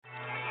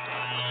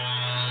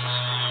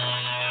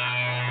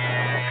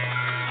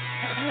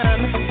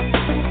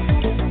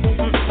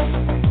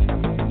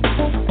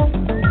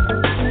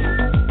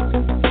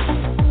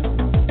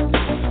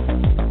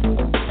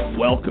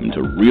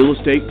to Real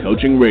Estate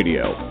Coaching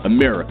Radio,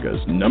 America's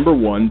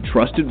 #1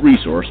 trusted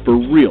resource for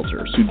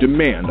realtors who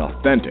demand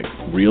authentic,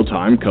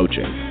 real-time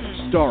coaching.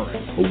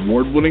 Starring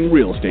award-winning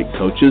real estate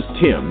coaches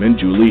Tim and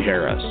Julie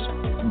Harris.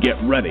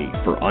 Get ready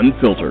for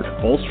unfiltered,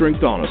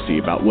 full-strength honesty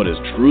about what is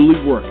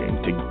truly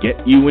working to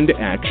get you into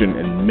action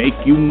and make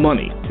you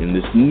money in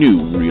this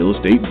new real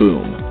estate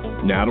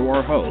boom. Now to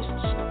our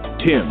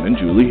hosts, Tim and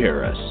Julie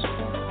Harris.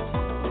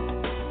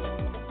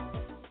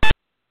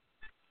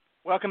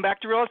 Welcome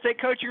back to Real Estate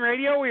Coaching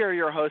Radio. We are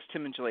your hosts,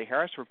 Tim and Julie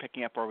Harris. We're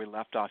picking up where we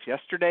left off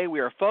yesterday. We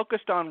are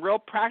focused on real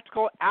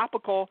practical,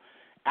 applicable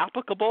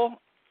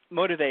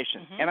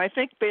motivation. And I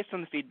think based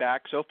on the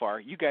feedback so far,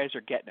 you guys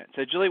are getting it.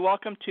 So, Julie,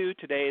 welcome to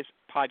today's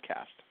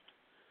podcast.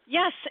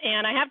 Yes,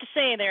 and I have to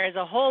say there is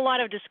a whole lot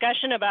of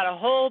discussion about a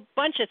whole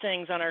bunch of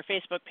things on our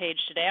Facebook page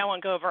today. I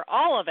won't go over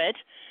all of it,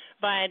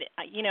 but,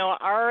 you know,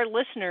 our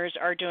listeners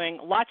are doing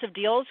lots of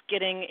deals,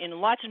 getting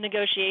in lots of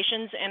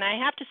negotiations, and I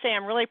have to say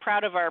I'm really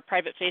proud of our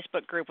private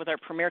Facebook group with our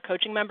Premier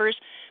Coaching members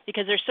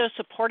because they're so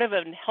supportive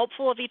and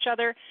helpful of each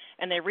other,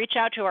 and they reach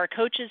out to our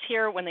coaches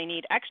here when they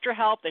need extra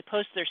help. They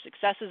post their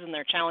successes and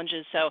their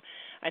challenges, so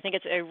I think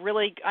it's a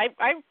really – I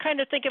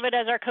kind of think of it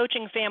as our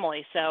coaching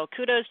family. So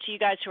kudos to you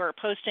guys who are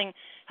posting,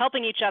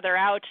 helping each other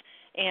out,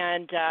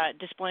 and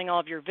displaying all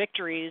of your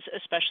victories,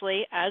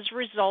 especially as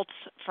results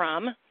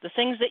from the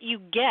things that you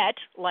get,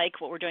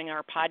 like what we're doing in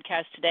our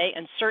podcast today,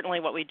 and certainly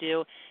what we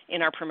do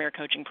in our Premier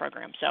Coaching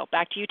program. So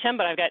back to you, Tim,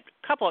 but I've got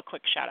a couple of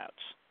quick shout-outs.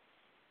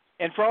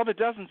 And for all the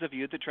dozens of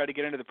you that try to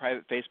get into the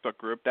private Facebook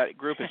group, that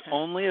group is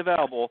only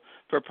available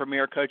for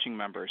Premier Coaching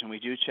members, and we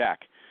do check.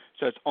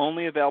 So it's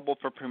only available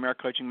for Premier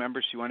Coaching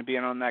members. If you want to be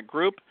in on that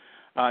group,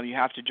 you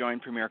have to join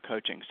Premier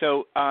Coaching.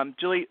 So,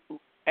 Julie,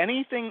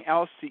 anything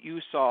else that you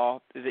saw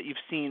that you've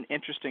seen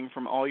interesting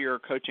from all your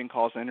coaching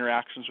calls and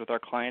interactions with our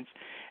clients?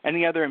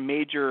 Any other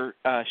major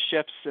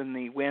shifts in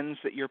the wins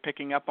that you're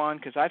picking up on?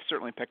 Because I've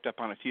certainly picked up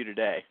on a few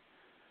today.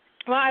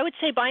 Well, I would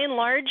say by and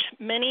large,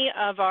 many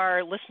of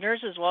our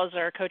listeners as well as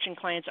our coaching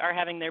clients are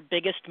having their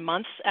biggest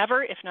months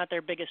ever, if not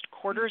their biggest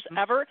quarters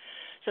ever.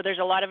 So there's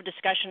a lot of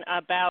discussion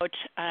about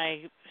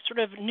sort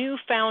of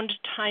newfound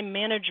time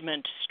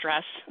management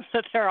stress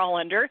that they're all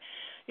under.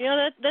 You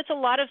know, that's a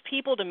lot of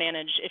people to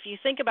manage. If you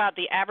think about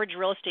the average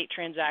real estate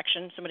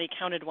transaction, somebody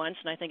counted once,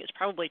 and I think it's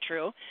probably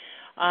true,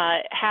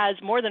 has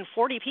more than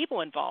 40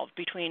 people involved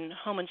between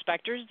home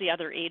inspectors, the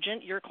other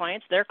agent, your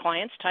clients, their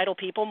clients, title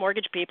people,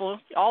 mortgage people,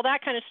 all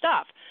that kind of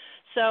stuff.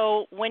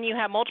 So when you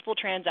have multiple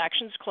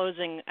transactions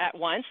closing at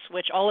once,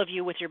 which all of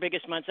you with your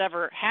biggest months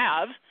ever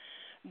have,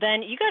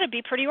 then you got to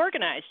be pretty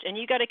organized, and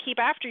you got to keep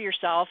after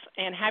yourself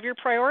and have your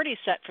priorities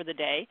set for the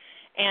day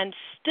and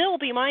still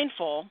be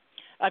mindful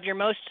of your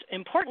most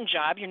important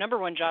job, your number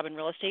one job in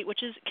real estate,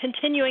 which is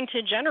continuing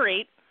to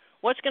generate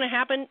what's going to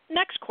happen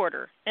next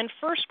quarter and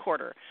first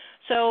quarter.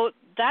 So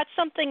that's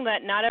something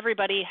that not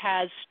everybody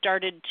has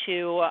started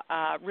to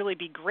really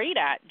be great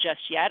at just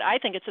yet. I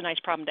think it's a nice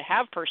problem to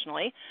have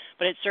personally,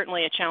 but it's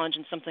certainly a challenge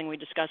and something we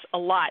discuss a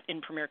lot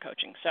in Premier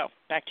Coaching. So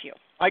back to you.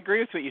 I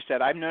agree with what you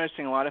said. I'm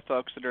noticing a lot of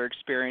folks that are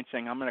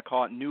experiencing, I'm going to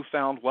call it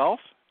newfound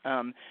wealth.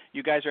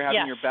 You guys are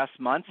having your best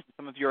months.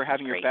 Some of you are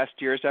having your best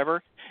years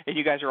ever. And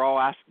you guys are all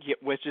asking,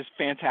 which is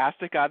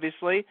fantastic,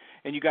 obviously.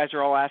 And you guys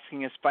are all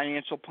asking us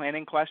financial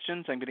planning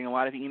questions. I'm getting a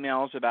lot of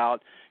emails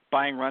about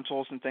buying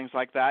rentals and things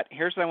like that.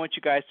 Here's what I want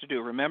you guys to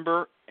do.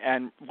 Remember,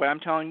 and what I'm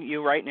telling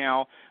you right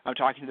now, I'm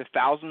talking to the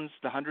thousands,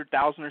 the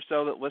 100,000 or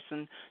so that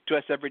listen to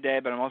us every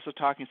day, but I'm also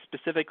talking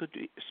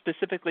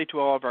specifically to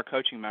all of our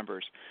coaching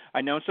members.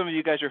 I know some of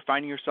you guys are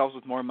finding yourselves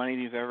with more money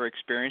than you've ever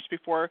experienced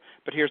before,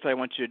 but here's what I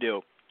want you to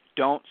do.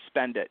 Don't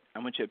spend it. I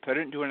want you to put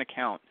it into an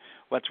account.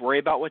 Let's worry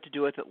about what to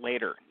do with it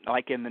later,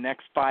 like in the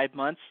next 5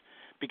 months,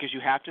 because you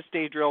have to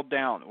stay drilled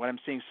down. What I'm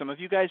seeing some of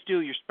you guys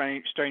do, you're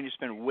starting to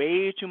spend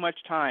way too much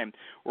time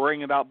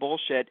worrying about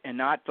bullshit and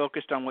not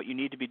focused on what you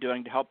need to be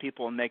doing to help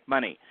people and make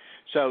money.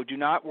 So do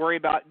not worry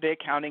about the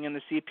accounting and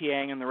the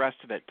CPAing and the rest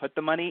of it. Put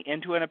the money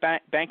into a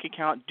bank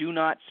account. Do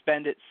not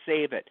spend it.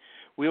 Save it.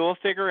 We will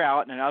figure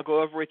out, and I'll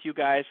go over with you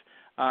guys.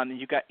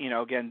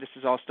 Again, this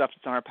is all stuff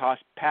that's on our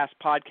past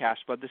podcast,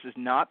 but this is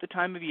not the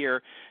time of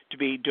year to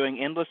be doing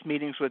endless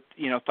meetings with,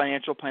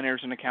 financial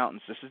planners and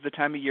accountants. This is the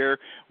time of year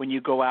when you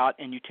go out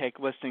and you take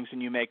listings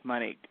and you make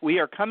money. We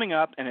are coming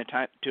up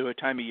to a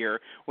time of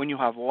year when you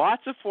have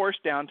lots of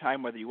forced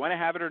downtime, whether you want to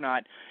have it or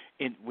not.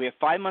 We have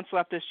 5 months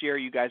left this year.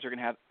 You guys are going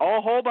to have a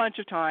whole bunch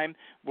of time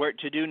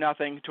to do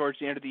nothing towards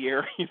the end of the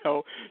year.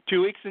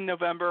 2 weeks in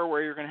November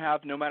where you're going to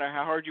have, no matter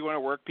how hard you want to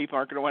work, people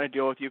aren't going to want to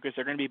deal with you because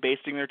they're going to be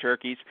basting their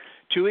turkeys.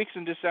 2 weeks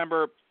in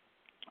December,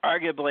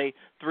 arguably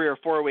 3 or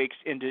 4 weeks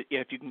into,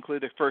 if you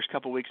include the first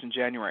couple weeks in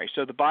January.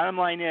 So the bottom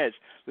line is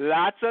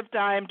lots of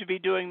time to be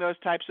doing those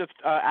types of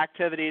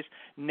activities.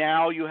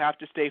 Now you have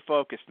to stay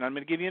focused. And I'm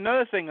going to give you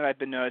another thing that I've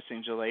been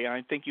noticing, Julie, and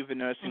I think you've been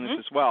noticing this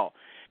as well.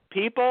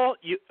 People,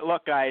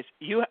 look, guys.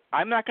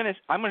 I'm going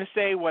to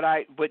say what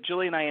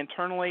Julie and I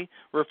internally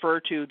refer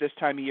to this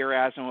time of year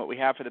as, and what we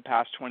have for the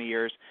past 20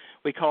 years.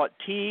 We call it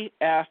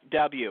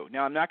TFW.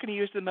 Now, I'm not going to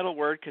use the middle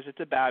word because it's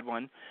a bad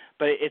one,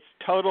 but it's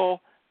total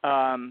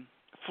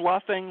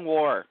fluffing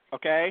war,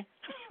 okay?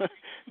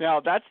 Now,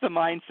 that's the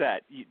mindset.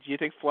 Do you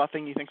think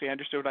fluffing, you think they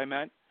understood what I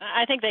meant?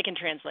 I think they can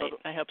translate.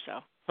 I hope so.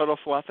 Total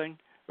fluffing?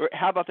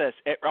 How about this?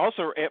 It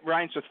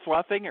rhymes with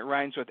fluffing. It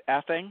rhymes with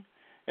effing.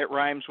 It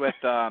rhymes with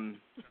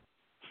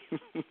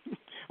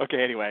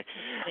okay, anyway.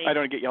 I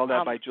don't get yelled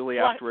at by Julie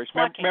afterwards.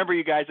 Remember,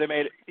 you guys, I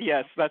made it.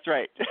 Yes, that's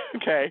right.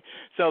 Okay.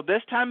 So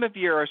this time of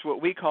year is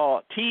what we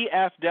call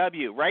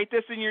TFW. Write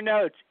this in your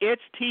notes.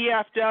 It's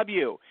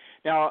TFW.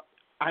 Now,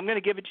 I'm going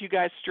to give it to you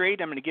guys straight.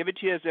 I'm going to give it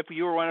to you as if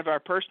you were one of our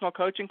personal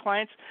coaching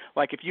clients.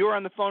 Like if you were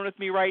on the phone with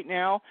me right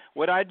now,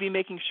 what I'd be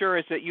making sure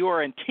is that you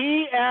are in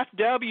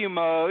TFW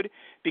mode,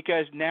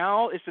 because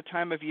now is the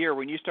time of year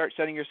when you start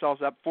setting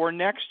yourselves up for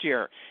next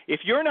year.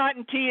 If you're not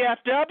in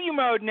TFW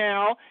mode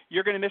now,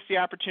 you're going to miss the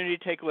opportunity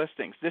to take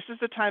listings. This is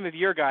the time of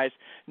year, guys,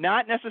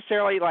 not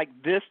necessarily like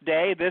this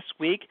day, this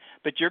week,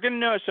 but you're going to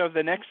notice over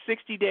the next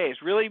 60 days,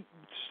 really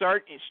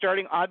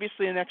starting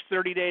obviously in the next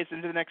 30 days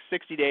into the next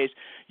 60 days,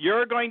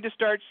 you're going to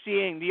start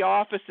seeing the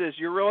offices,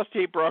 your real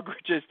estate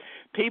brokerages,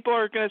 people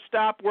are going to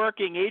stop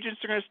working,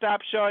 agents are going to stop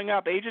showing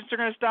up, agents are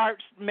going to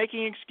start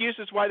making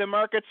excuses why the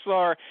market's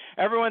slower,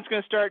 everyone's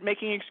going to start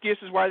making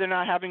excuses why they're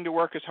not having to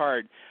work as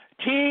hard.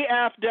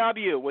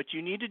 TFW, what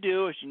you need to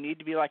do is you need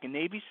to be like a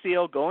Navy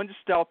SEAL, go into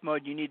stealth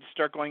mode. You need to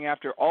start going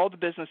after all the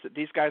business that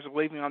these guys are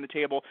leaving on the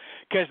table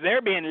because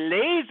they're being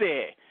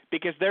lazy,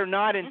 because they're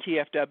not in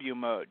TFW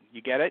mode.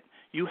 You get it?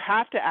 You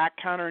have to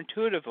act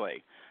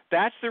counterintuitively.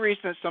 That's the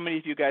reason that so many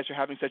of you guys are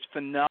having such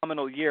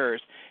phenomenal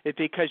years, is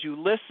because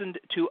you listened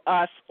to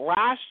us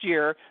last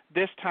year,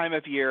 this time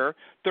of year,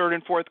 third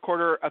and fourth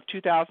quarter of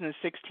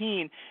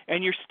 2016,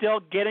 and you're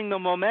still getting the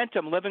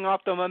momentum, living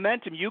off the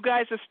momentum. You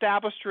guys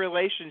established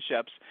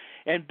relationships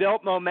and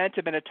built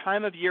momentum in a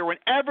time of year when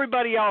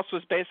everybody else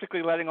was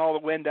basically letting all the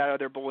wind out of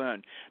their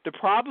balloon. The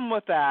problem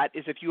with that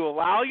is if you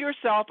allow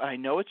yourself, I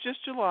know it's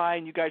just July,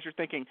 and you guys are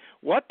thinking,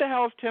 what the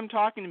hell is Tim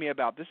talking to me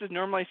about? This is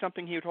normally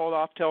something he would hold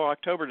off till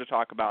October to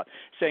talk about,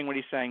 saying what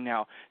he's saying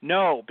now.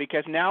 No,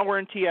 because now we're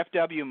in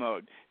TFW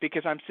mode,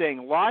 because I'm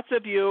seeing lots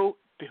of you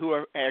who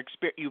are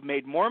you've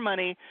made more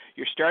money,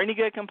 you're starting to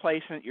get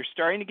complacent, you're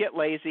starting to get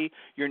lazy,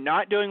 you're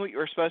not doing what you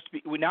were supposed to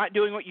be, we're not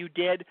doing what you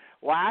did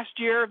last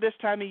year this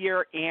time of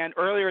year and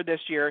earlier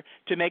this year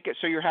to make it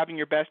so you're having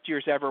your best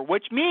years ever,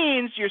 which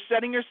means you're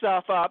setting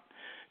yourself up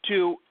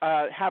to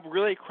have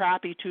really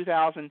crappy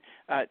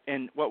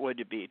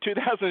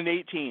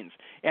 2018s,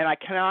 and I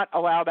cannot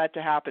allow that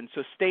to happen.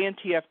 So stay in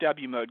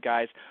TFW mode,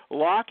 guys.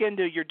 Lock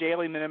into your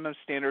daily minimum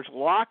standards.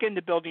 Lock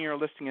into building your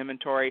listing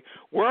inventory.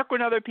 Work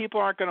when other people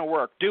aren't going to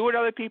work. Do what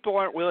other people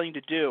aren't willing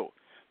to do.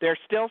 There are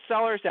still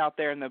sellers out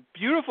there, and the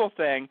beautiful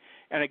thing,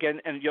 and again,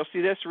 and you'll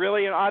see this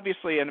really and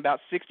obviously in about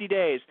 60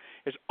 days,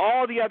 is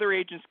all the other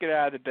agents get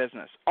out of the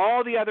business.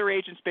 All the other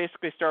agents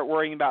basically start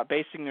worrying about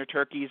basing their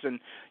turkeys, and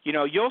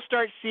you'll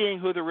start seeing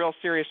who the real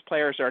serious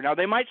players are. Now,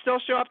 they might still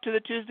show up to the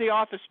Tuesday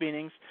office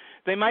meetings.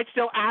 They might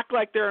still act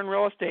like they're in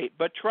real estate,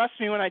 but trust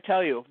me when I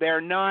tell you,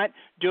 they're not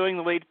doing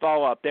the lead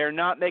follow-up. They're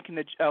not making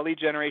the lead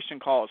generation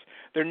calls.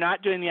 They're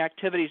not doing the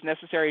activities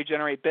necessary to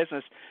generate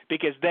business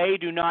because they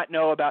do not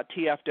know about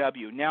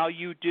TFW. Now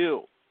you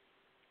do.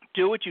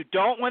 Do what you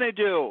don't want to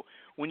do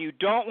when you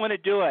don't want to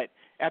do it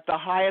at the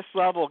highest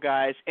level,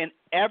 guys, and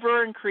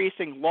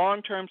ever-increasing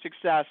long-term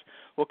success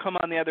will come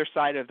on the other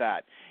side of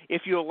that.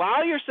 If you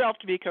allow yourself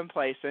to be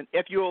complacent,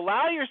 if you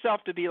allow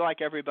yourself to be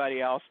like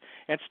everybody else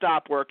and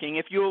stop working,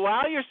 if you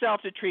allow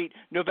yourself to treat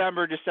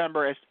November,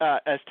 December as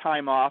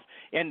time off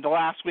and the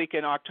last week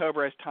in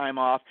October as time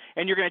off,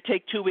 and you're going to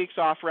take 2 weeks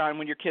off around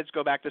when your kids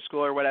go back to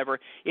school or whatever,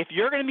 if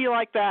you're going to be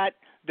like that,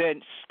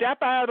 then step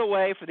out of the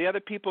way for the other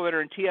people that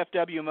are in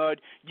TFW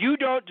mode. You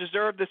don't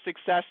deserve the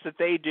success that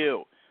they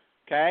do,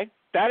 okay?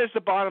 That is the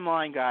bottom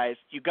line, guys.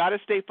 You got to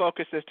stay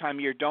focused this time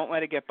of year. Don't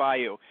let it get by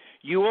you.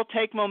 You will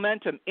take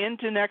momentum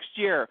into next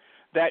year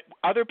that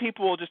other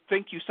people will just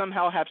think you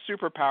somehow have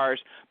superpowers,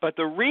 but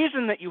the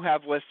reason that you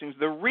have listings,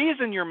 the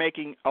reason you're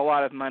making a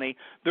lot of money,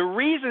 the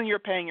reason you're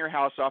paying your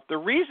house off, the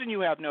reason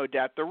you have no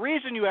debt, the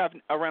reason you have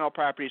rental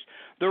properties,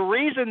 the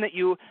reason that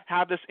you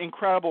have this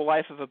incredible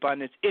life of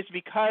abundance is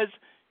because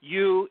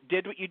you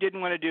did what you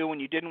didn't want to do when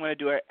you didn't want to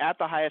do it at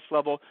the highest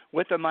level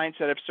with the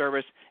mindset of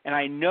service, and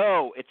I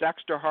know it's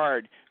extra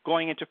hard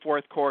going into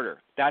fourth quarter.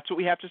 That's what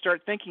we have to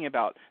start thinking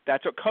about.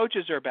 That's what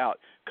coaches are about.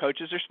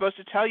 Coaches are supposed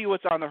to tell you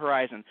what's on the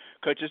horizon.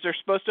 Coaches are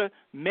supposed to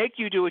make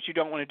you do what you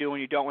don't want to do when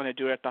you don't want to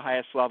do it at the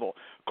highest level.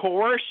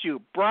 Coerce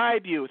you,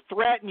 bribe you,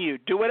 threaten you,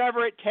 do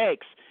whatever it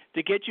takes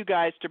to get you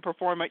guys to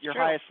perform at your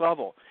highest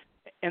level.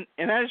 And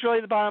that is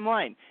really the bottom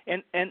line.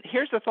 And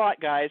here's the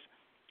thought, guys.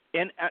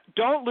 And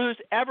don't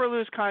ever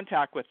lose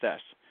contact with this.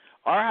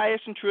 Our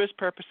highest and truest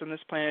purpose on this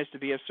planet is to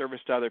be of service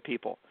to other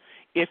people.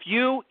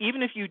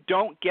 Even if you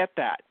don't get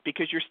that,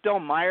 because you're still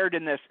mired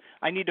in this,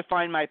 I need to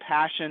find my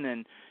passion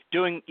and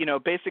doing,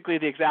 basically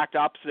the exact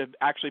opposite of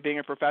actually being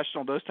a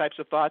professional, those types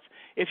of thoughts,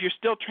 if you're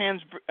still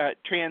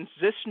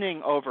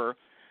transitioning over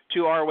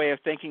to our way of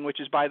thinking, which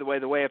is, by the way,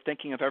 the way of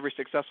thinking of every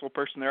successful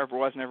person there ever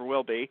was and ever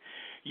will be,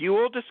 you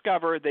will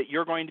discover that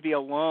you're going to be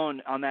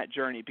alone on that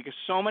journey because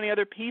so many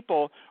other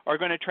people are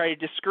going to try to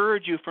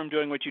discourage you from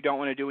doing what you don't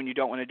want to do and you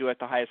don't want to do at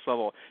the highest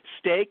level.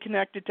 Stay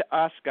connected to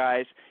us,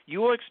 guys.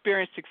 You will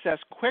experience success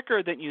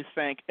quicker than you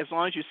think as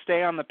long as you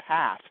stay on the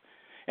path.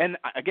 And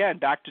again,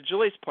 back to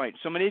Julie's point,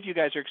 so many of you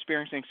guys are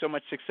experiencing so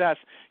much success.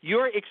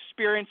 You're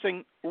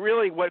experiencing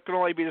really what can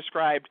only be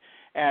described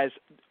as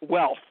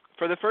wealth.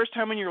 For the first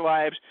time in your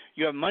lives,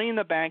 you have money in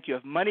the bank, you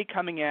have money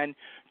coming in.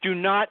 Do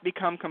not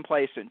become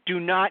complacent. Do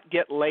not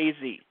get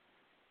lazy.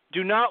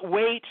 Do not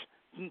wait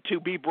to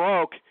be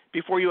broke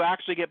before you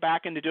actually get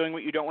back into doing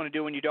what you don't want to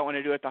do when you don't want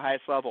to do at the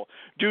highest level.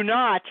 Do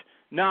not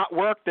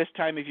work this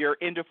time of year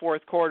into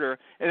fourth quarter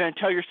and then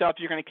tell yourself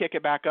you're going to kick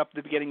it back up at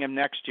the beginning of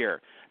next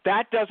year.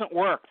 That doesn't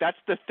work. That's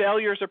the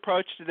failures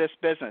approach to this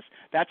business.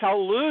 That's how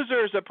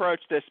losers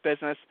approach this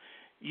business.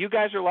 You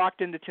guys are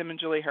locked into Tim and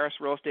Julie Harris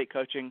Real Estate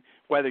Coaching,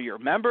 whether you're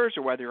members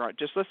or whether you're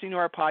just listening to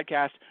our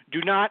podcast. Do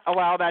not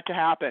allow that to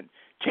happen.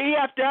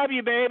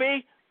 TFW,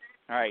 baby.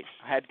 All right,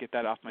 I had to get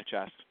that off my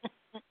chest.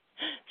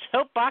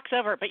 Soapbox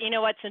over. But you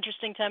know what's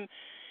interesting, Tim?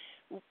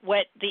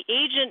 What the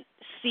agent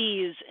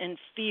sees and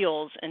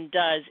feels and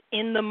does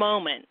in the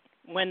moment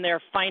when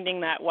they're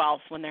finding that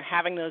wealth, when they're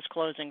having those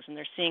closings and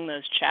they're seeing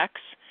those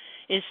checks,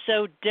 is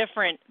so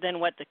different than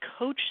what the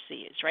coach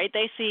sees, right?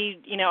 They see,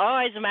 I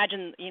always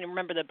imagine,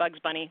 remember the Bugs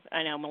Bunny?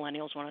 I know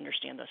millennials won't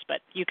understand this,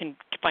 but you can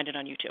find it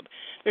on YouTube.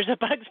 There's a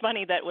Bugs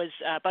Bunny that was,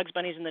 Bugs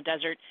Bunny's in the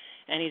desert,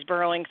 and he's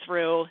burrowing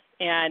through,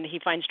 and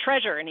he finds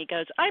treasure, and he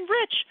goes, I'm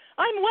rich,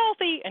 I'm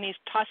wealthy, and he's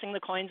tossing the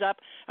coins up.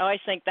 I always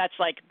think that's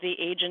like the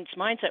agent's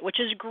mindset, which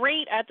is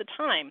great at the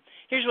time.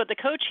 Here's what the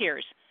coach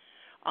hears.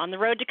 On the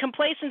road to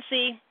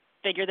complacency,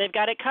 figure they've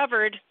got it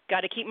covered,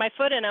 got to keep my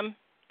foot in them.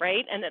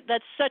 Right? And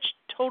that's such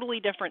totally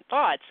different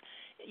thoughts.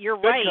 You're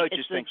right.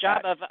 It's the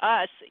job of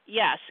us.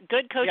 Yes,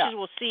 good coaches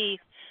will see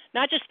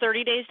not just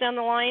 30 days down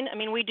the line. I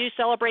mean, we do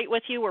celebrate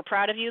with you. We're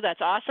proud of you.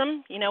 That's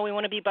awesome. We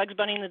want to be Bugs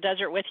Bunny in the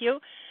desert with you.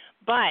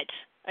 But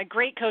a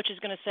great coach is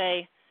going to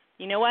say,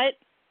 you know what?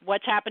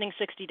 What's happening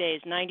 60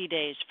 days, 90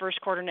 days,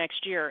 first quarter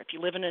next year? If you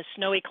live in a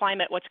snowy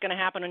climate, what's going to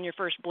happen on your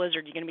first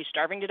blizzard? You're going to be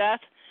starving to death?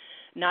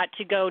 Not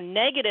to go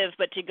negative,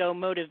 but to go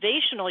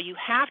motivational, you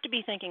have to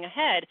be thinking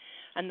ahead.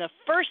 And the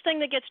first thing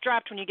that gets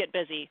dropped when you get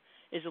busy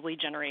is the lead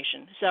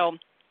generation. So,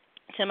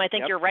 Tim, I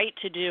think you're right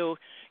to do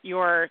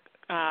your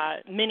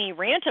mini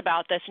rant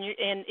about this.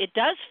 And it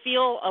does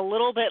feel a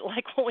little bit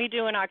like what we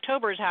do in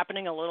October is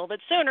happening a little bit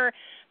sooner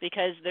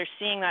because they're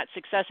seeing that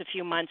success a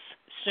few months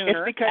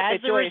sooner as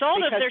a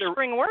result of their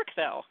spring work,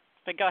 though.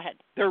 But go ahead.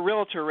 They're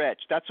realtor rich.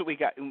 That's what we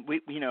got.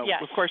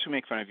 Of course we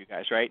make fun of you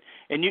guys, right?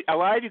 And a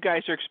lot of you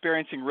guys are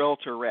experiencing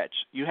realtor rich.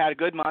 You had a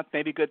good month,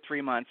 maybe a good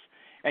 3 months,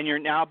 and you're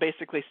now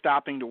basically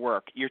stopping to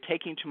work. You're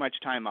taking too much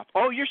time off.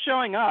 Oh, you're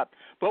showing up,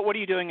 but what are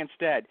you doing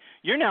instead?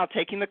 You're now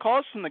taking the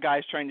calls from the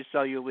guys trying to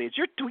sell you leads.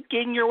 You're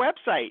tweaking your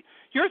website.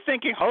 You're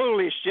thinking,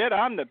 holy shit,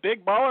 I'm the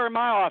big baller in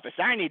my office.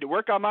 I need to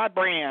work on my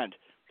brand.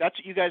 That's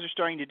what you guys are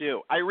starting to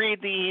do. I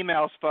read the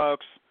emails,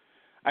 folks.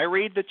 I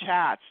read the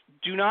chats.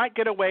 Do not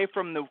get away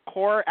from the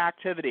core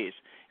activities.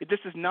 This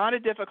is not a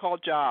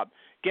difficult job.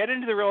 Get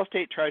into the real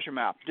estate treasure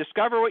map.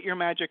 Discover what your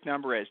magic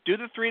number is. Do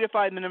the 3 to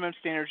 5 minimum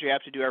standards you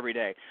have to do every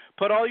day.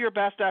 Put all your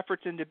best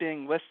efforts into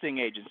being listing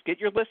agents. Get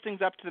your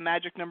listings up to the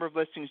magic number of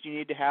listings you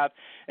need to have,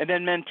 and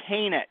then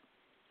maintain it.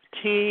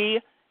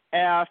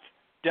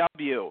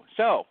 TFW.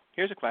 So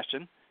here's a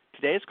question.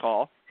 Today's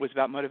call was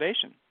about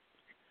motivation.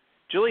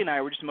 Julie and I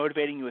were just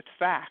motivating you with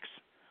facts.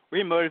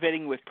 We're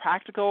motivating you with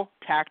practical,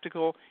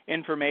 tactical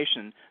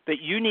information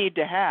that you need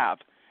to have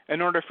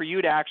in order for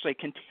you to actually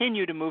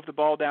continue to move the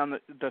ball down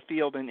the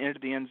field and into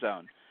the end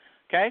zone.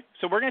 Okay?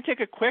 So we're going to take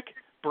a quick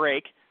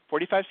break,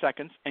 45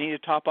 seconds. I need to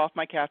top off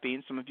my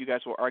caffeine. Some of you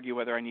guys will argue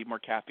whether I need more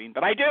caffeine,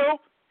 but I do.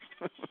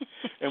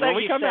 And when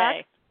we come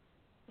back,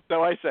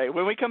 so I say,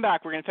 when we come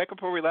back, we're going to pick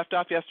up where we left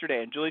off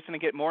yesterday, and Julie's going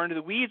to get more into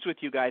the weeds with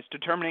you guys,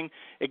 determining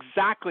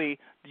exactly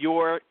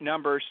your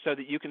numbers so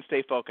that you can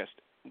stay focused.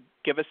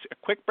 Give us a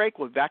quick break.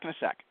 We'll be back in a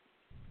sec.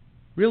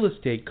 Real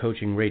Estate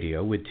Coaching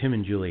Radio with Tim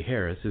and Julie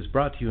Harris is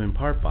brought to you in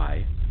part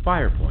by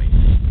FirePoint.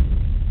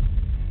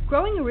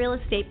 Growing a real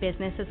estate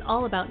business is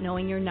all about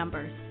knowing your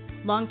numbers.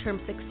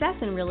 Long-term success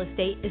in real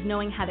estate is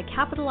knowing how to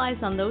capitalize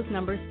on those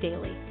numbers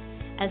daily.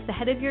 As the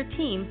head of your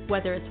team,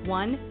 whether it's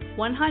 1,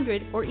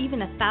 100, or even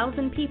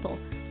 1,000 people,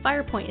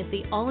 FirePoint is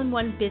the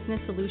all-in-one business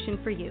solution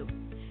for you.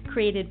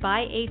 Created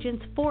by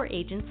agents for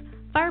agents,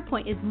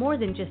 FirePoint is more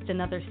than just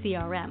another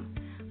CRM.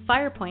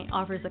 FirePoint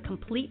offers a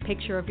complete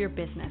picture of your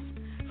business,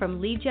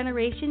 from lead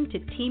generation to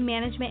team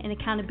management and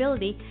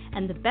accountability,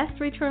 and the best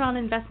return on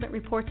investment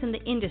reports in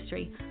the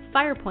industry.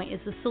 FirePoint is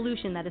the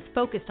solution that is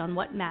focused on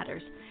what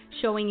matters,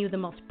 showing you the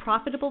most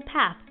profitable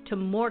path to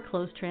more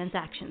closed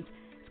transactions.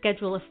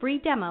 Schedule a free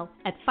demo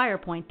at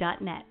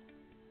firepoint.net.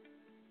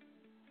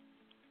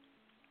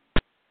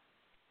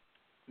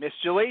 Miss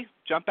Julie,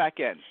 jump back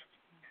in.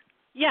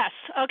 Yes.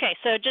 Okay.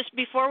 So just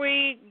before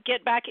we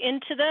get back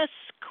into this,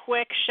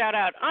 quick shout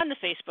out on the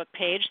Facebook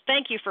page.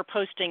 Thank you for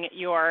posting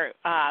your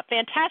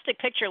fantastic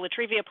picture,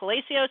 Latrivia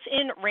Palacios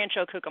in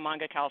Rancho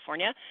Cucamonga,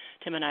 California.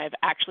 Tim and I have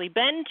actually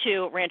been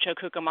to Rancho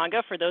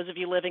Cucamonga. For those of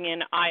you living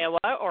in Iowa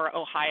or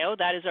Ohio,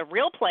 that is a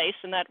real place,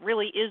 and that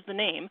really is the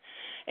name.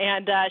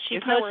 And she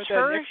posts her. Isn't that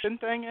where the Nixon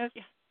thing is?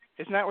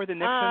 Isn't that where the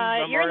Nixon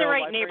Memorial You're in the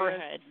right Library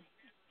neighborhood.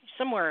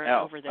 Somewhere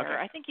over there.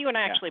 Okay. I think you and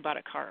I actually bought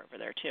a car over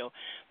there too.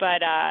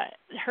 But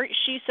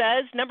she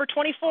says number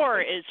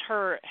 24 is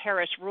her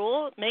Harris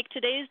rule. Make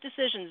today's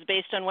decisions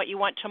based on what you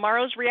want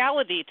tomorrow's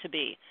reality to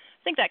be.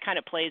 I think that kind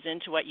of plays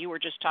into what you were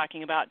just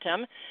talking about,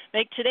 Tim.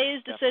 Make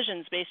today's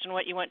decisions based on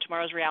what you want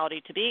tomorrow's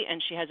reality to be.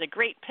 And she has a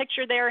great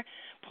picture there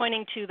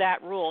pointing to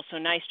that rule. So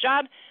nice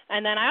job.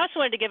 And then I also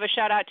wanted to give a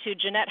shout out to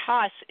Jeanette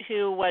Haas,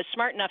 who was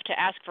smart enough to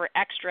ask for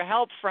extra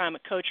help from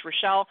Coach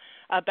Rochelle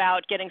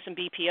about getting some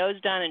BPOs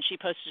done, and she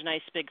posted a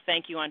nice big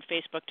thank you on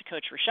Facebook to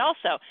Coach Rochelle.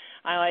 So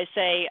I always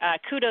say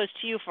kudos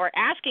to you for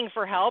asking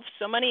for help.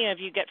 So many of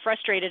you get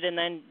frustrated and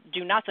then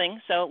do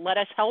nothing, so let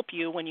us help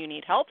you when you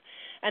need help.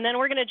 And then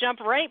we're going to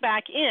jump right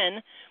back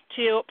in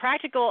to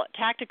practical,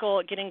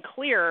 tactical, getting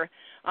clear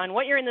on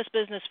what you're in this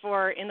business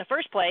for in the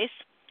first place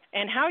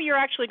and how you're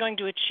actually going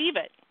to achieve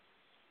it.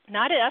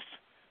 Not if,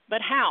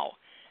 but how.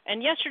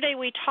 And yesterday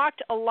we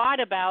talked a lot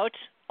about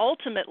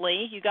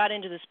ultimately you got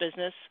into this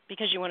business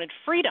because you wanted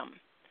freedom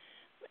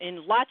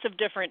in lots of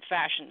different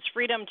fashions.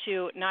 Freedom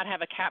to not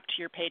have a cap to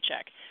your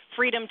paycheck.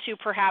 Freedom to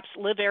perhaps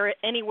live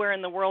anywhere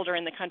in the world or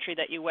in the country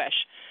that you wish.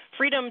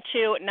 Freedom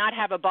to not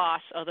have a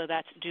boss, although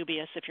that's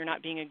dubious if you're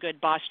not being a good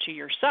boss to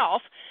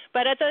yourself.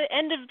 But at the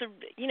end of the,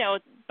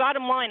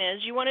 bottom line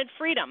is you wanted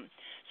freedom.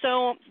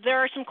 So there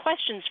are some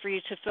questions for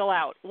you to fill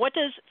out. What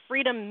does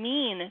freedom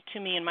mean to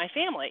me and my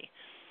family?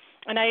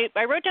 And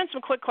I wrote down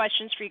some quick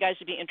questions for you guys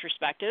to be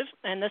introspective,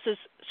 and this is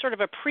sort of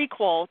a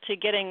prequel to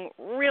getting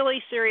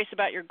really serious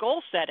about your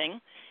goal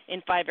setting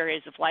in 5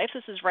 areas of life.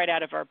 This is right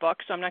out of our book,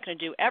 so I'm not going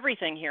to do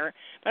everything here.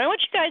 But I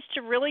want you guys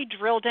to really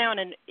drill down,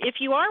 and if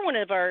you are one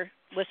of our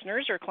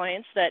listeners or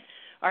clients that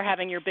are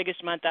having your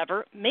biggest month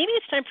ever, maybe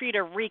it's time for you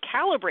to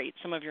recalibrate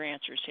some of your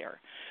answers here.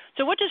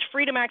 So what does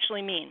freedom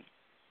actually mean?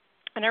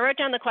 And I wrote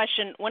down the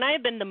question, when I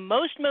have been the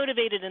most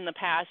motivated in the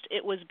past,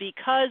 it was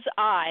because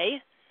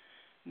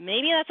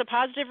maybe that's a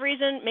positive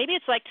reason. Maybe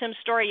it's like Tim's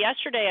story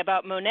yesterday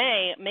about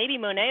Monet. Maybe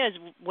Monet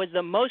was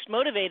the most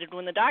motivated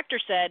when the doctor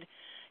said,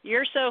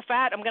 you're so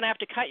fat, I'm going to have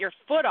to cut your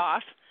foot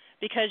off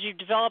because you've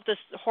developed this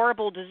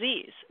horrible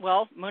disease.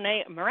 Well,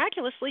 Monet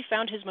miraculously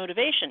found his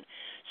motivation.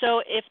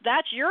 So if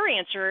that's your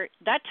answer,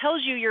 that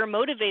tells you you're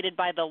motivated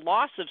by the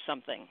loss of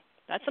something.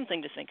 That's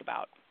something to think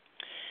about.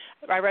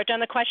 I wrote down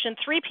the question,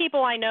 3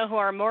 people I know who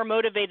are more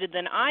motivated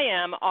than I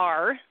am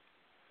are,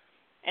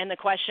 and the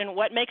question,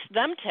 what makes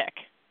them tick?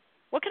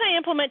 What can I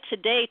implement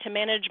today to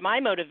manage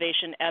my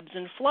motivation ebbs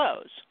and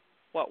flows?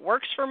 What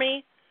works for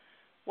me?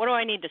 What do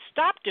I need to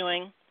stop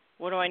doing?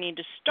 What do I need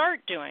to start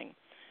doing?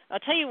 I'll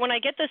tell you, when I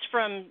get this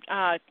from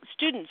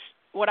students,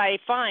 what I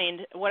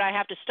find, what I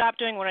have to stop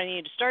doing, what I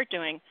need to start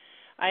doing,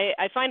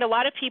 I find a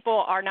lot of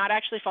people are not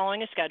actually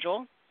following a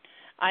schedule.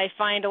 I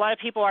find a lot of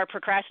people are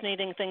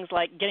procrastinating things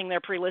like getting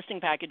their pre-listing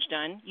package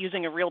done,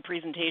 using a real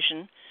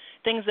presentation,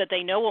 things that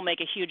they know will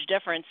make a huge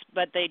difference,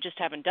 but they just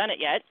haven't done it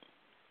yet.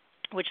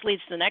 Which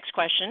leads to the next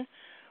question.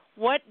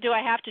 What do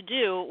I have to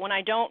do when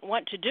I don't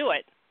want to do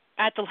it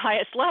at the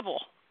highest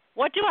level?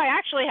 What do I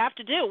actually have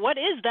to do? What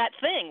is that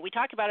thing? We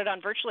talk about it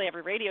on virtually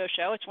every radio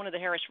show. It's one of the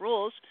Harris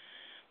rules.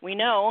 We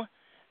know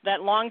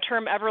that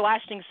long-term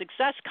everlasting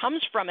success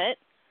comes from it.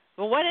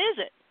 But what is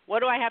it?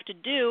 What do I have to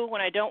do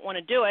when I don't want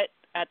to do it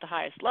at the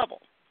highest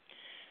level?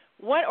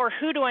 What or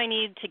who do I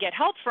need to get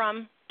help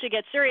from to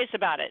get serious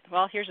about it?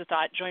 Well, here's a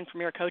thought. Join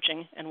Premier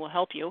Coaching and we'll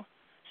help you.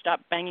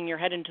 Stop banging your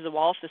head into the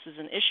wall if this is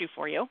an issue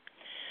for you.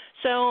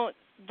 So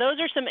those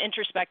are some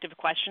introspective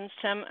questions,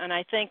 Tim, and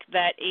I think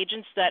that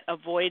agents that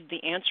avoid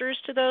the answers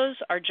to those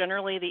are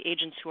generally the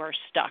agents who are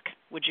stuck.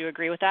 Would you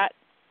agree with that?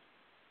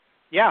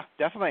 Yeah,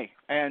 definitely.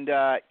 And,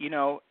 I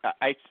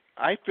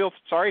feel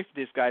sorry for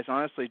these guys,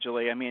 honestly,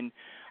 Julie. I mean,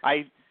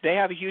 they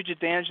have a huge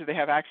advantage that they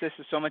have access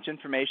to so much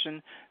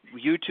information,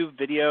 YouTube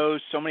videos,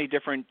 so many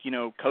different,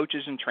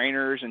 coaches and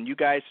trainers, and you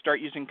guys start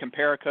using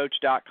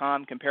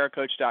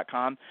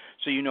compareacoach.com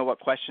so you know what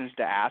questions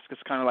to ask.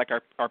 It's kind of like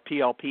our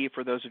PLP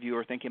for those of you who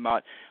are thinking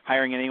about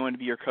hiring anyone to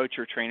be your coach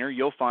or trainer.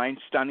 You'll find,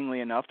 stunningly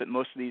enough, that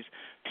most of these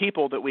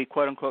people that we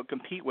quote-unquote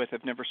compete with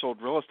have never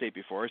sold real estate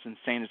before, as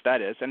insane as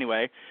that is.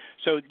 Anyway,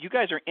 so you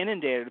guys are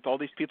inundated with all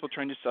these people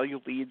trying to sell you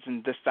leads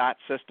and this, that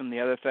system, the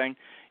other thing.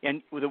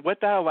 And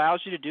what that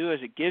allows you to do is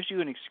it gives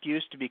you an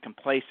excuse to be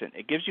complacent.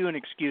 It gives you an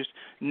excuse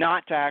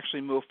not to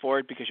actually move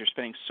forward because you're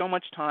spending so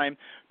much time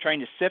trying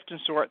to sift and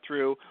sort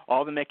through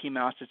all the Mickey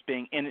Mouse that's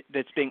being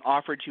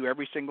offered to you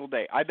every single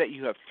day. I bet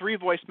you have 3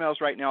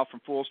 voicemails right now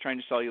from fools trying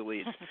to sell you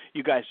leads.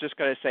 You guys just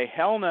got to say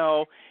hell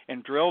no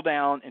and drill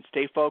down and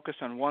stay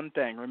focused on one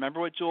thing.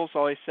 Remember what Jules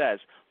always says,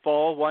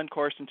 follow one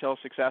course until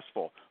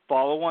successful.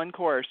 Follow one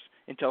course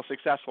until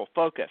successful.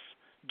 Focus.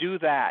 Do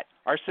that.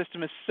 Our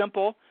system is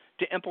simple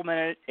to implement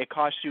it. It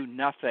costs you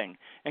nothing.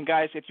 And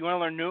guys, if you want to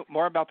learn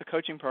more about the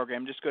coaching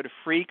program, just go to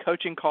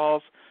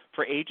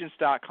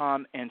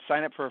freecoachingcallsforagents.com and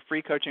sign up for a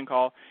free coaching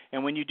call.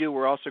 And when you do,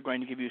 we're also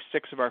going to give you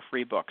 6 of our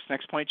free books.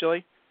 Next point,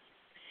 Julie?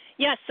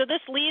 Yes, so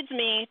this leads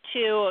me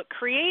to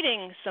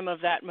creating some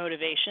of that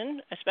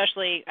motivation,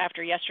 especially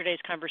after yesterday's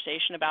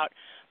conversation about,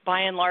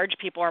 by and large,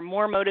 people are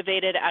more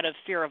motivated out of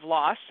fear of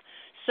loss.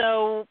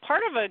 So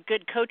part of a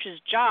good coach's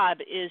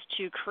job is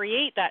to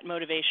create that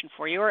motivation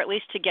for you, or at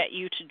least to get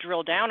you to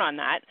drill down on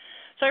that.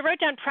 So I wrote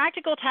down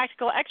practical,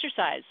 tactical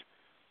exercise.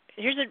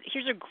 Here's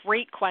a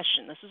great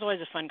question. This is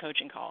always a fun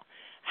coaching call.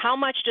 How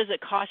much does it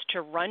cost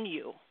to run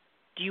you?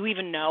 Do you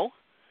even know?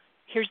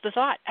 Here's the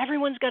thought.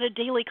 Everyone's got a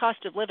daily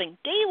cost of living.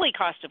 Daily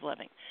cost of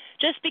living.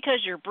 Just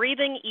because you're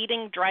breathing,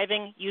 eating,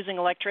 driving, using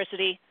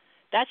electricity,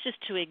 that's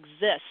just to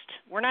exist.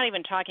 We're not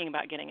even talking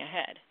about getting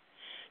ahead.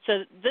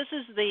 So this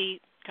is the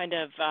kind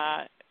of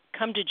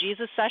come to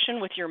Jesus session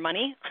with your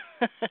money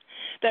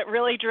that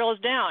really drills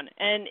down.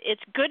 And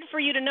it's good for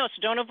you to know,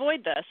 so don't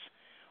avoid this.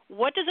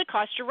 What does it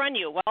cost to run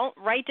you? Well,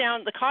 write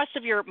down the cost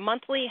of your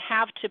monthly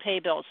have-to-pay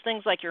bills,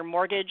 things like your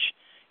mortgage,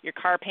 your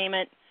car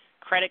payment,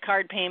 credit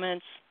card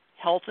payments,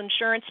 health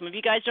insurance. Some of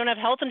you guys don't have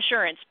health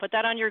insurance. Put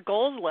that on your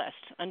goals list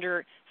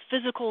under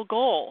physical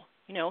goal.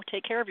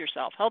 Take care of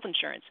yourself, health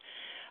insurance.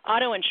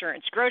 Auto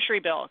insurance, grocery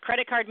bill,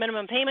 credit card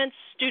minimum payments,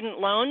 student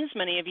loans.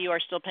 Many of you are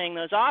still paying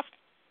those off.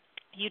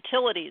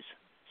 Utilities,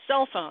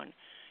 cell phone,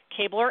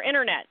 cable or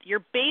internet,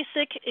 your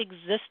basic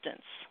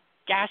existence,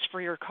 gas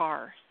for your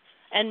car,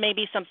 and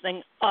maybe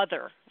something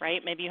other,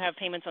 right? Maybe you have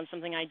payments on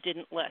something I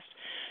didn't list.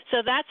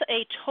 So that's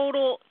a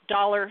total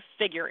dollar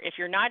figure. If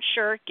you're not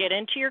sure, get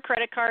into your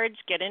credit cards,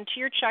 get into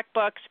your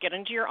checkbooks, get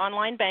into your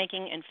online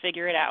banking, and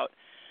figure it out.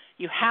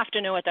 You have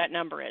to know what that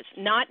number is.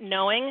 Not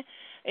knowing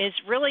is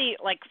really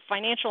like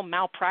financial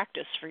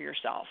malpractice for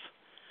yourself.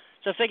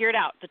 So figure it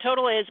out. The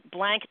total is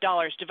blank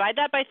dollars. Divide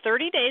that by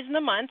 30 days in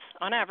the month,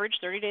 on average,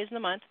 30 days in the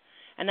month,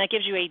 and that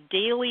gives you a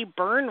daily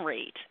burn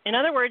rate. In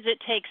other words, it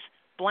takes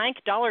blank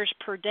dollars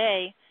per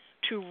day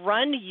to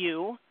run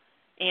you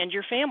and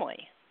your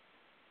family.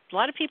 A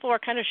lot of people are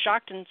kind of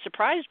shocked and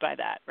surprised by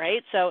that,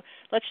 right? So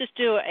let's just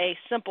do a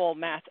simple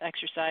math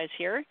exercise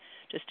here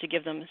just to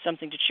give them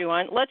something to chew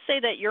on. Let's say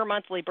that your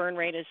monthly burn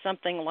rate is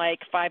something like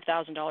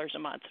 $5,000 a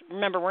month.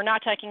 Remember, we're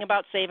not talking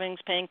about savings,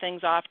 paying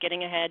things off,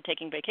 getting ahead,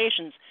 taking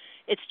vacations.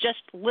 It's just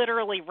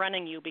literally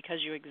running you because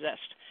you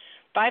exist.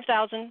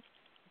 5,000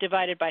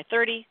 divided by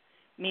 30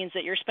 means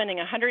that you're spending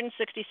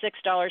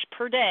 $166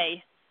 per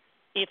day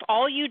if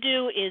all you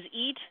do is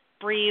eat,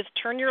 breathe,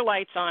 turn your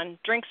lights on,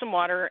 drink some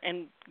water,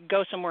 and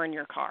go somewhere in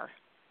your car.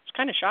 It's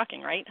kind of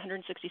shocking, right?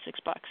 $166.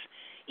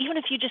 Even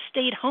if you just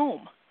stayed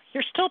home,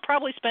 you're still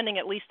probably spending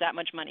at least that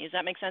much money. Does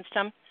that make sense,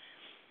 Tim?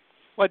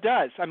 Well, it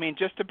does. I mean,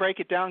 just to break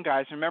it down,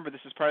 guys, remember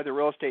this is part of the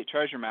real estate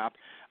treasure map,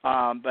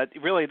 but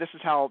really this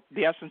is how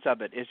the essence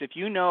of it is. If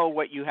you know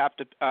what you have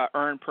to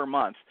earn per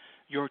month,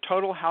 your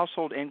total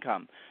household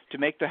income to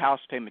make the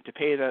house payment, to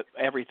pay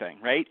everything,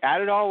 right?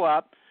 Add it all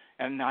up.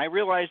 And I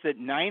realize that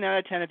 9 out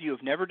of 10 of you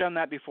have never done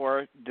that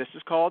before. This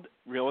is called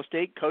Real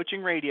Estate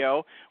Coaching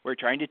Radio. We're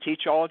trying to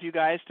teach all of you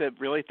guys to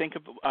really think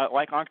of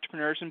like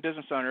entrepreneurs and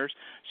business owners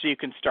so you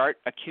can start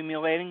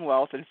accumulating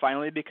wealth and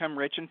finally become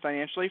rich and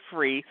financially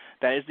free.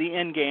 That is the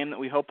end game that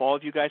we hope all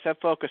of you guys have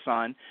focus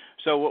on.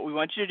 So what we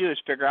want you to do is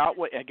figure out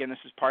what, again, this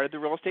is part of the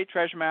Real Estate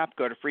Treasure Map.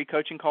 Go to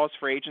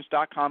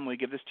freecoachingcallsforagents.com. We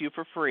give this to you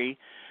for free.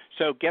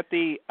 So get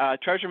the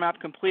treasure map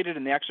completed,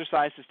 and the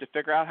exercise is to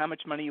figure out how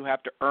much money you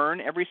have to earn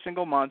every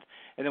single month.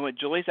 And then what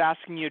Julie's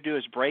asking you to do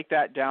is break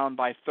that down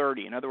by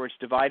 30. In other words,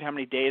 divide how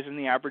many days in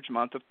the average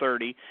month of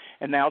 30,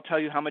 and that'll tell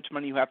you how much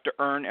money you have to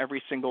earn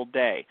every single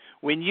day.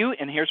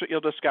 And here's what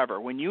you'll discover.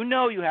 When you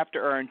know you have to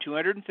earn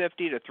 $250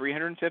 to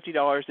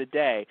 $350 a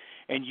day,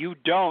 and you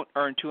don't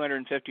earn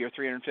 $250 or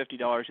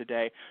 $350 a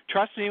day,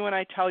 trust me when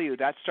I tell you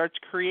that starts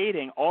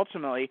creating,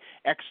 ultimately,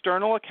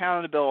 external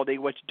accountability,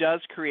 which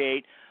does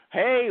create,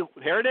 hey,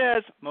 here it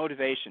is,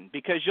 motivation.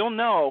 Because you'll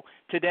know,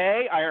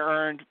 today I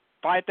earned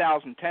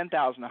 $5,000,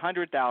 $10,000,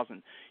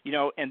 $100,000,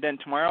 and then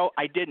tomorrow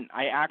I didn't.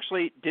 I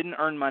actually didn't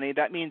earn money.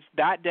 That means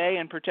that day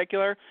in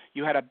particular,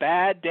 you had a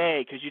bad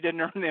day because you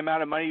didn't earn the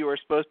amount of money you were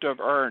supposed to have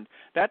earned.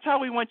 That's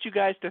how we want you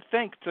guys to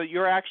think, so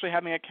you're actually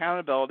having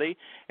accountability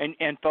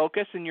and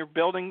focus, and you're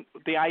building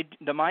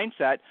the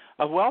mindset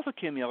of wealth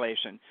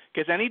accumulation.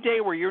 Because any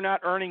day where you're not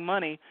earning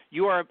money,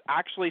 you are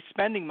actually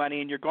spending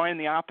money, and you're going in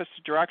the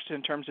opposite direction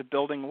in terms of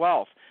building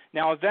wealth.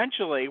 Now,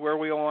 eventually, where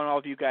we want all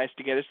of you guys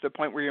to get is to the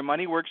point where your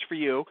money works for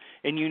you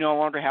and you no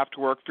longer have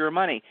to work for your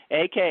money,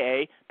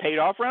 a.k.a.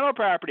 paid-off rental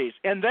properties.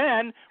 And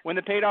then when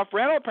the paid-off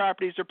rental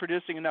properties are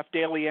producing enough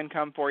daily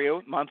income for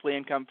you, monthly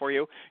income for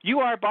you, you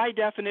are by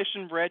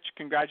definition rich.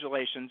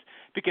 Congratulations,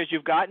 because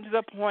you've gotten to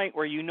the point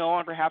where you no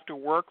longer have to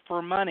work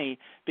for money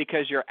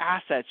because your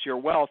assets, your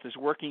wealth is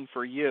working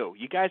for you.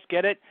 You guys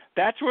get it?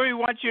 That's where we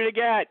want you to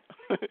get.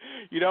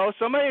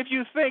 Some of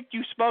you think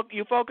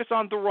you focus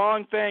on the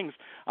wrong things.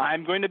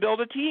 I'm going to build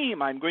a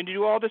team. I'm going to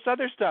do all this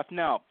other stuff.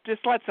 No,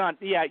 just let's not.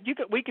 Yeah,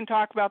 we can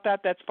talk about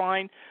that. That's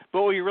fine.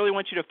 But what we really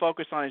want you to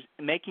focus on is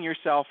making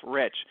yourself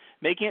rich,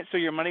 making it so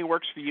your money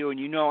works for you and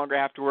you no longer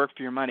have to work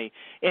for your money.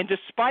 And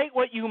despite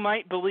what you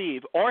might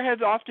believe or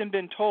have often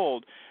been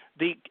told,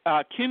 the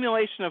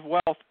accumulation of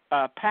wealth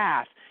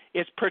path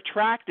is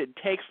protracted,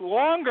 takes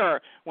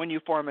longer when you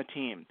form a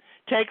team,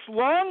 takes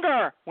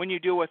longer when you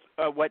do with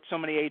what so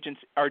many agents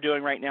are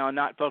doing right now and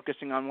not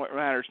focusing on what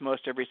matters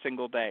most every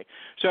single day.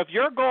 So if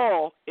your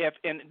goal,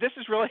 and this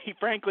is really,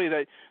 frankly,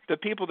 the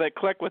people that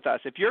click with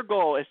us, if your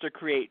goal is to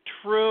create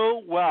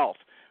true wealth,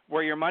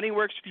 where your money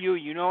works for you,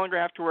 you no longer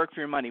have to work for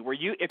your money.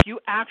 If you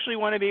actually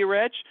want to be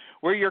rich,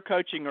 we're your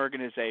coaching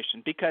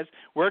organization, because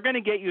we're going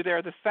to get you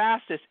there the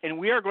fastest, and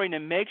we are going to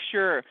make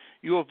sure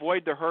you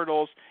avoid the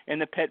hurdles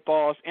and the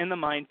pitfalls and the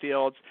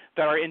minefields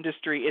that our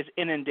industry is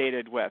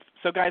inundated with.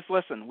 So, guys,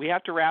 listen, we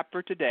have to wrap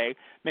for today.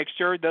 Make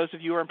sure those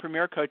of you who are in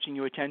Premier Coaching,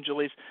 you attend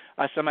Julie's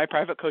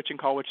semi-private coaching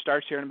call, which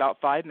starts here in about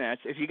 5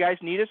 minutes. If you guys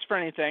need us for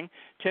anything,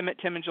 Tim at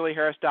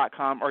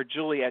timandjulieharris.com or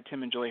Julie at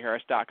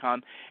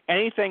timandjulieharris.com.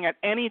 Anything at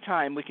any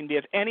time we can be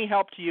of any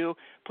help to you,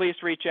 please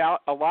reach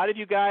out. A lot of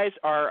you guys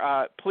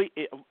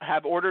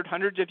have ordered,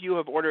 hundreds of you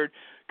have ordered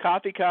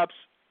coffee cups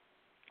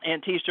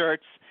and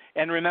T-shirts.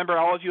 And remember,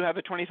 all of you have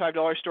a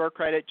 $25 store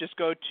credit. Just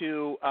go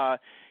to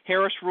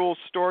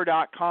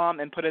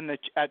harrisrulesstore.com and put in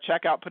at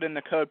checkout, put in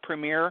the code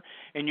PREMIER,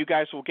 and you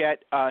guys will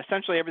get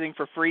essentially everything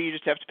for free. You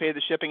just have to pay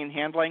the shipping and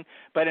handling.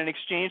 But in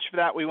exchange for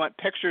that, we want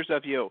pictures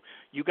of you.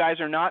 You guys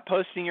are not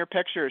posting your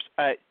pictures.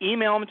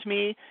 Email them to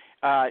me,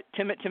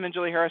 Tim at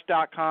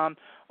timandjulieharris.com.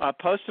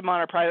 Post them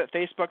on our private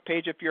Facebook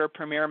page if you're a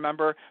Premier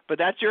member. But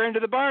that's your end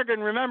of the bargain.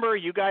 Remember,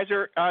 you guys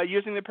are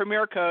using the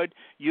Premier code.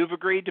 You've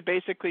agreed to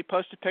basically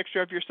post a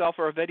picture of yourself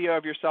or a video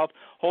of yourself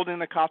holding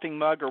the coffee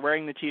mug or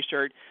wearing the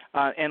T-shirt.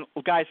 And,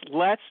 guys,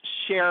 let's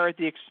share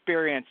the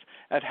experience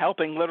of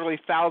helping literally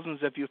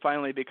thousands of you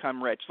finally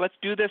become rich. Let's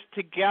do this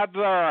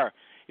together.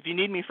 If you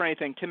need me for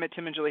anything, Tim at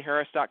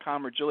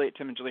timandjulieharris.com or Julie at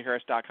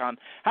timandjulieharris.com.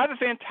 Have a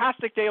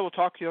fantastic day. We'll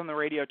talk to you on the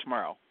radio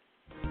tomorrow.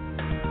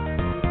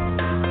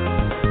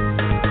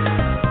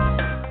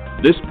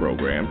 This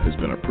program has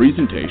been a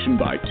presentation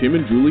by Tim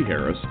and Julie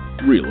Harris,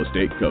 Real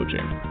Estate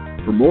Coaching.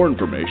 For more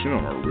information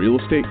on our real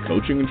estate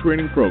coaching and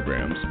training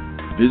programs,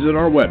 visit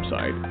our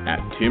website at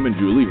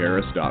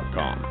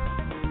timandjulieharris.com.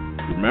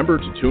 Remember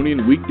to tune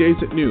in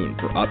weekdays at noon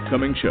for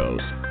upcoming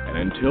shows, and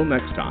until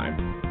next time,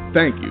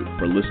 thank you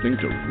for listening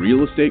to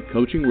Real Estate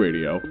Coaching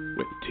Radio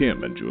with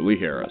Tim and Julie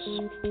Harris.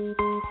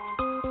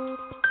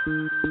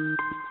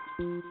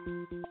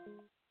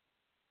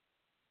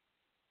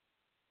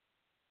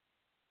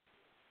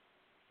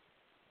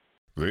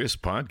 This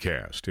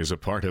podcast is a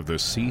part of the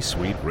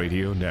C-Suite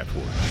Radio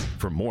Network.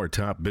 For more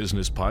top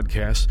business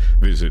podcasts,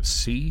 visit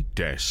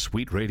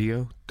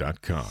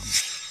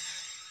c-suiteradio.com.